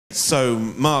So,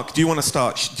 Mark, do you want to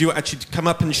start? Do you actually come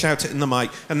up and shout it in the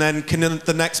mic? And then can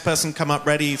the next person come up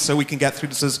ready so we can get through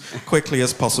this as quickly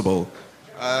as possible?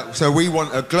 So we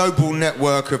want a global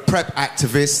network of PrEP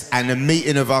activists and a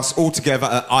meeting of us all together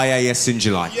at IAS in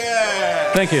July.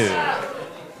 Yeah! Thank you.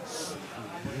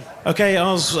 Okay,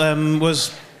 ours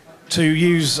was to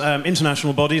use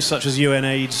international bodies such as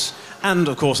UNAIDS and,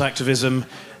 of course, activism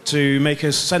to make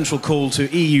a central call to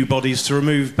EU bodies to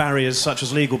remove barriers such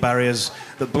as legal barriers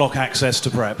that block access to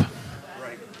PrEP.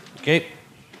 Right. Okay.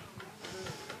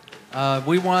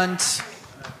 We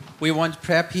want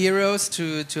PrEP heroes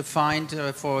to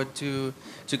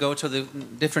go to the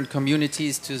different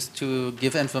communities to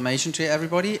give information to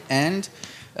everybody, and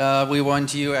we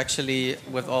want you actually,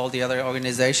 with all the other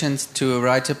organizations, to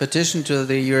write a petition to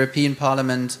the European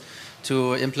Parliament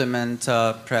to implement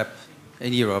PrEP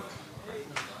in Europe.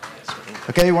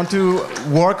 Okay, we want to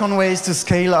work on ways to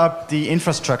scale up the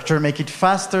infrastructure, make it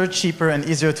faster, cheaper, and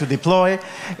easier to deploy,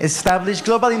 establish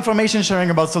global information sharing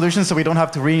about solutions so we don't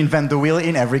have to reinvent the wheel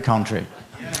in every country.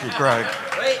 Greg.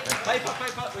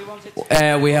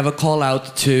 We have a call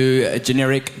out to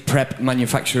generic PrEP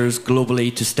manufacturers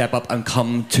globally to step up and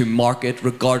come to market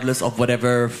regardless of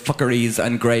whatever fuckeries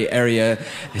and grey area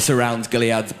surrounds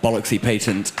Gilead's bollocksy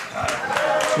patent.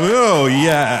 Oh,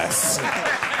 yes.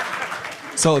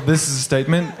 So this is a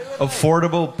statement: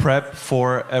 affordable PrEP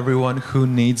for everyone who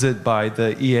needs it by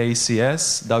the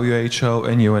EACS, WHO,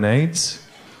 and UNAIDS.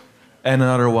 And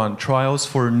another one: trials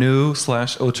for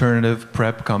new/alternative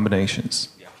PrEP combinations.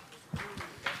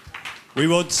 We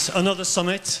want another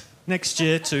summit next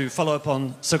year to follow up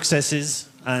on successes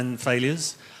and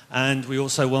failures. And we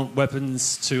also want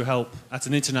weapons to help, at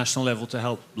an international level, to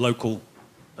help local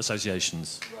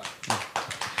associations.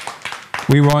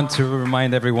 We want to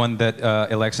remind everyone that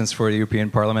elections for the European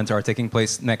Parliament are taking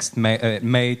place next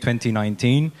May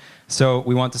 2019. So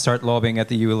we want to start lobbying at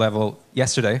the EU level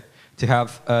yesterday to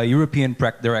have a European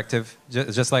PrEP directive,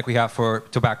 just like we have for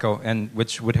tobacco, and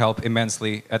which would help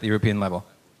immensely at the European level.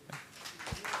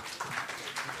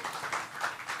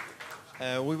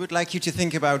 We would like you to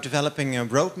think about developing a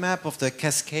roadmap of the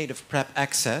cascade of PrEP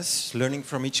access, learning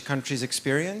from each country's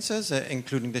experiences,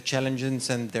 including the challenges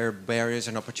and their barriers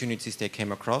and opportunities they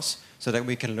came across, so that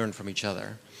we can learn from each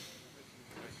other.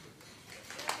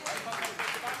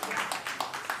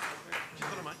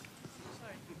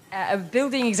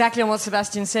 Building exactly on what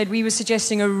Sebastian said, we were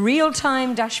suggesting a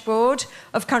real-time dashboard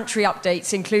of country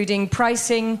updates, including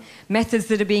pricing, methods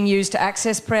that are being used to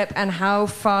access PrEP, and how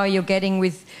far you're getting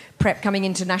with PrEP coming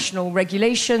into national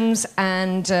regulations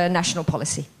and national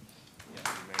policy.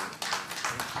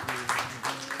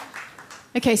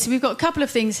 Okay, so we've got a couple of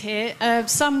things here,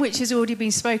 some which has already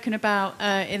been spoken about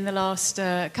in the last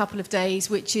couple of days,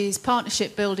 which is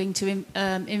partnership building to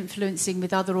influencing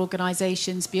with other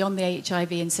organisations beyond the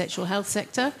HIV and sexual health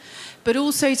sector, but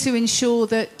also to ensure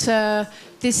that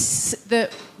that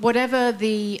whatever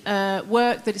the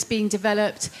work that is being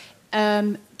developed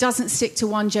doesn't stick to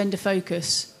one gender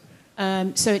focus.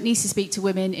 So it needs to speak to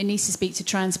women, it needs to speak to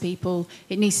trans people,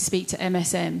 it needs to speak to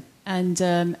MSM, and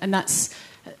that's.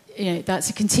 You know, that's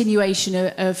a continuation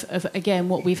of, again,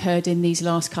 what we've heard in these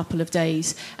last couple of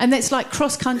days. And it's like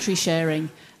cross-country sharing.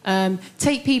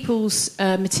 Take people's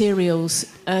materials,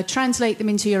 translate them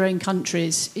into your own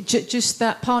countries. Just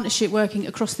that partnership working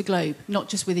across the globe, not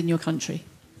just within your country.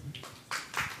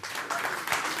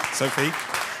 Sophie?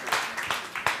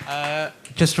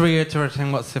 Just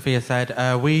reiterating what Sophia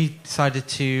said, we decided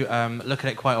to look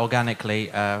at it quite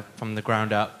organically from the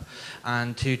ground up,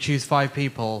 and to choose 5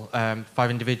 people,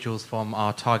 5 individuals from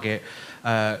our target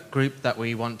group that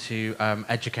we want to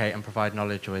educate and provide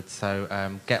knowledge with. So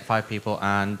get 5 people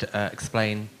and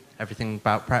explain everything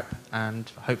about PrEP, and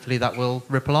hopefully that will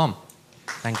ripple on.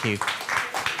 Thank you.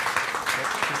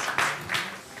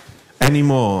 Any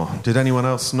more? Did anyone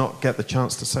else not get the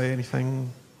chance to say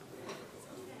anything?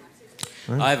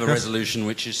 I have a resolution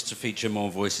which is to feature more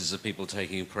voices of people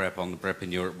taking PrEP on the PrEP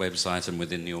in Europe website and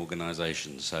within the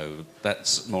organisation. So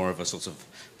that's more of a sort of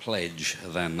pledge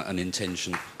than an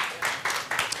intention.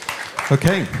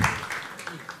 Okay.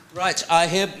 Right, I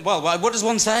hear... Well, what does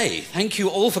one say? Thank you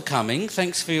all for coming.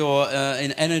 Thanks for your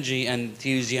energy and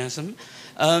enthusiasm.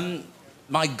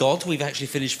 My God, we've actually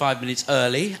finished 5 minutes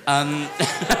early.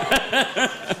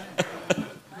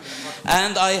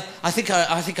 And I think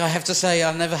I have to say,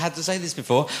 I've never had to say this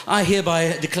before, I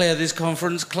hereby declare this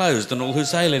conference closed and all who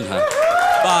sail in her.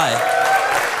 Bye.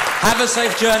 Have a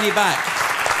safe journey back.